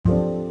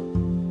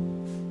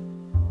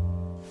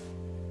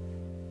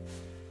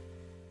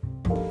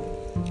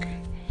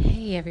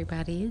Hey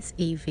everybody, it's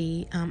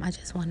Evie. I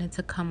just wanted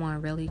to come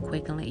on really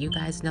quick and let you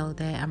guys know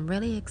that I'm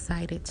really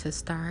excited to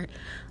start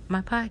my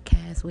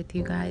podcast with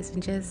you guys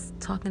and just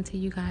talking to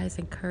you guys,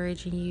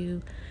 encouraging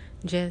you,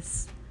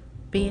 just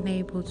being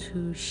able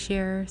to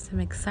share some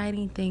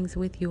exciting things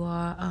with you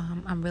all.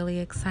 I'm really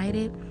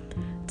excited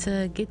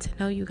to get to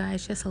know you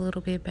guys just a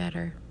little bit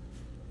better.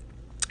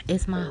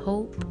 It's my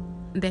hope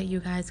that you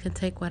guys can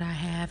take what I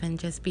have and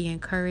just be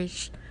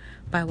encouraged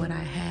by what I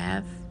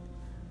have.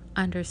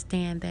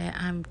 Understand that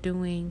I'm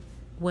doing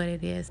what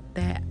it is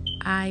that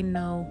I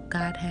know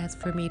God has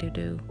for me to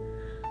do.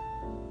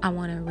 I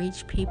want to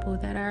reach people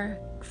that are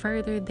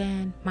further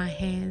than my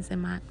hands and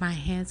my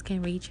hands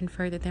can reach and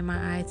further than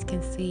my eyes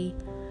can see.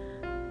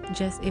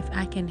 Just if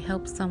I can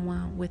help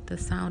someone with the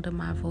sound of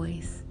my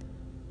voice,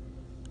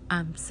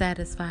 I'm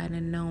satisfied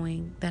in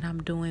knowing that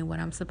I'm doing what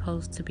I'm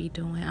supposed to be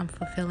doing. I'm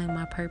fulfilling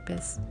my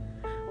purpose.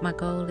 My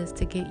goal is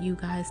to get you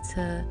guys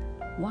to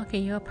walk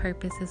in your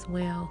purpose as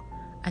well.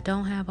 I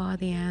don't have all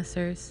the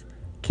answers.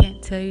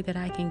 Can't tell you that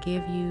I can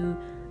give you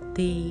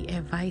the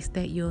advice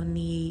that you'll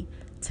need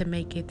to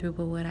make it through.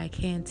 But what I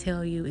can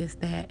tell you is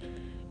that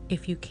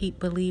if you keep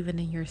believing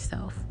in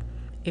yourself,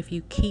 if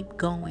you keep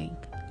going,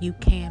 you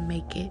can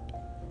make it.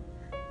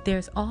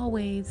 There's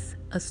always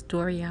a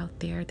story out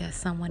there that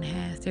someone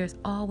has. There's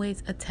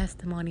always a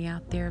testimony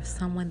out there of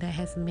someone that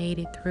has made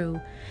it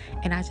through.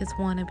 And I just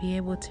want to be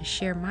able to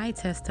share my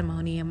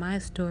testimony and my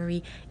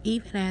story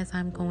even as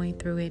I'm going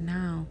through it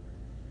now.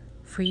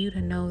 For you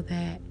to know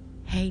that,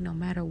 hey, no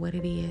matter what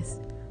it is,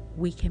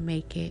 we can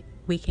make it.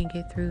 We can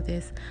get through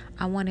this.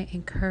 I want to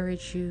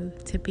encourage you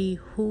to be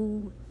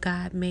who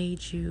God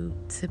made you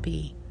to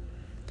be.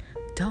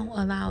 Don't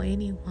allow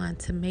anyone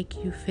to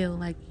make you feel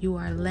like you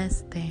are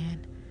less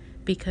than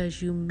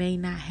because you may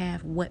not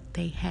have what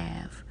they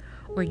have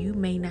or you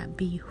may not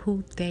be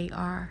who they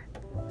are.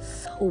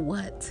 So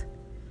what?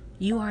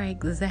 You are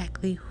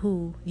exactly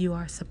who you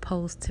are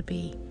supposed to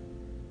be.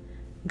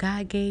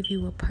 God gave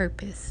you a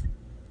purpose.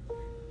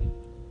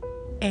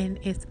 And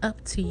it's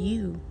up to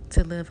you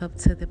to live up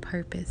to the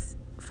purpose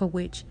for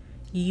which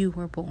you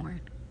were born.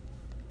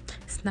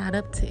 It's not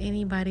up to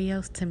anybody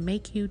else to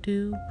make you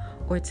do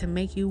or to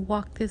make you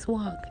walk this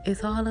walk.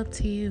 It's all up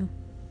to you.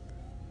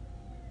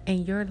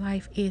 And your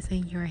life is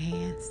in your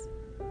hands.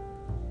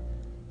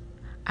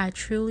 I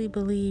truly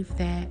believe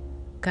that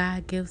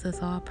God gives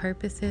us all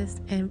purposes,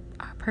 and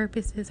our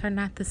purposes are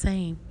not the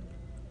same.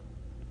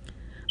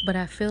 But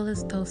I feel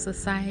as though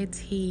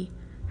society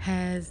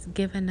has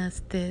given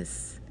us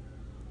this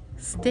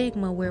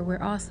stigma where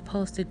we're all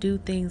supposed to do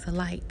things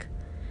alike.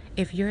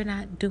 If you're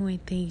not doing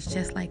things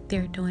just like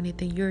they're doing it,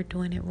 then you're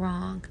doing it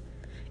wrong.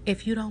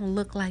 If you don't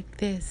look like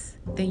this,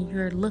 then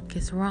your look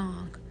is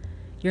wrong.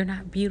 You're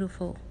not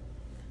beautiful.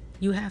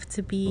 You have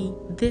to be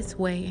this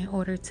way in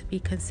order to be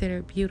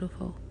considered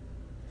beautiful.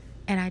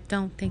 And I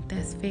don't think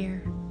that's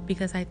fair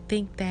because I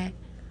think that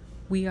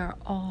we are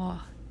all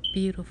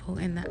beautiful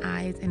in the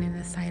eyes and in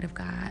the sight of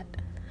God.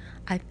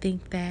 I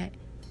think that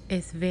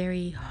it's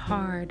very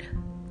hard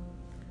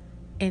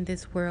in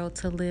this world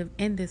to live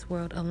in this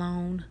world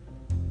alone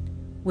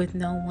with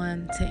no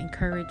one to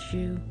encourage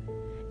you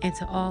and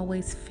to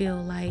always feel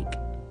like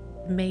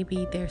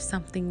maybe there's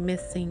something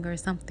missing or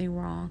something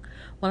wrong.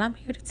 Well, I'm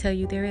here to tell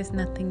you there is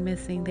nothing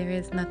missing. There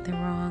is nothing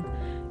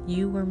wrong.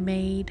 You were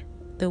made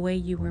the way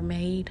you were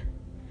made,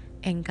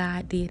 and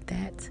God did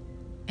that.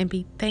 And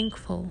be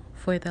thankful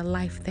for the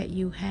life that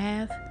you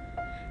have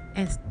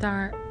and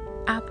start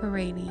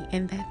operating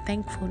in that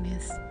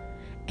thankfulness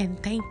and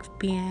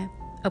being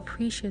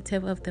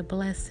appreciative of the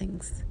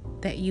blessings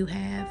that you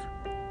have.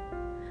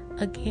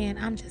 Again,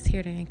 I'm just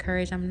here to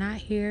encourage. I'm not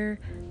here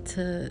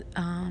to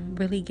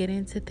really get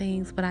into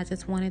things, but I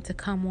just wanted to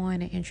come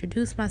on and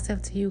introduce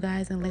myself to you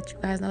guys and let you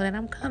guys know that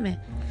I'm coming.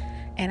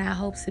 And I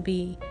hope to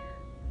be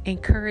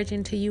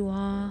encouraging to you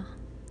all.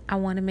 I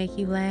want to make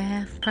you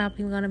laugh,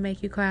 probably going to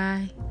make you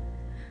cry.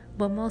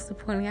 But most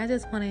importantly, I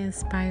just want to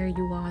inspire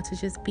you all to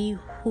just be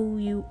who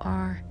you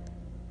are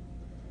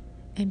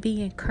and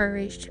be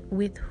encouraged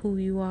with who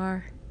you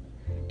are.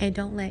 And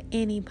don't let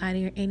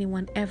anybody or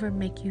anyone ever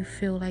make you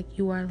feel like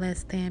you are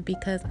less than,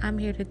 because I'm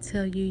here to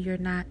tell you you're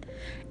not.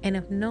 And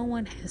if no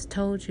one has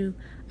told you,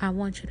 I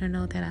want you to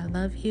know that I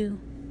love you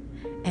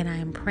and I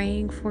am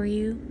praying for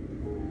you.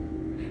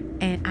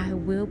 And I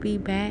will be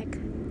back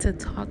to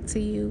talk to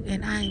you.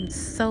 And I am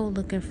so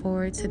looking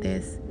forward to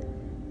this.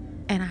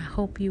 And I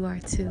hope you are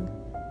too.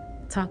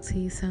 Talk to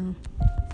you soon.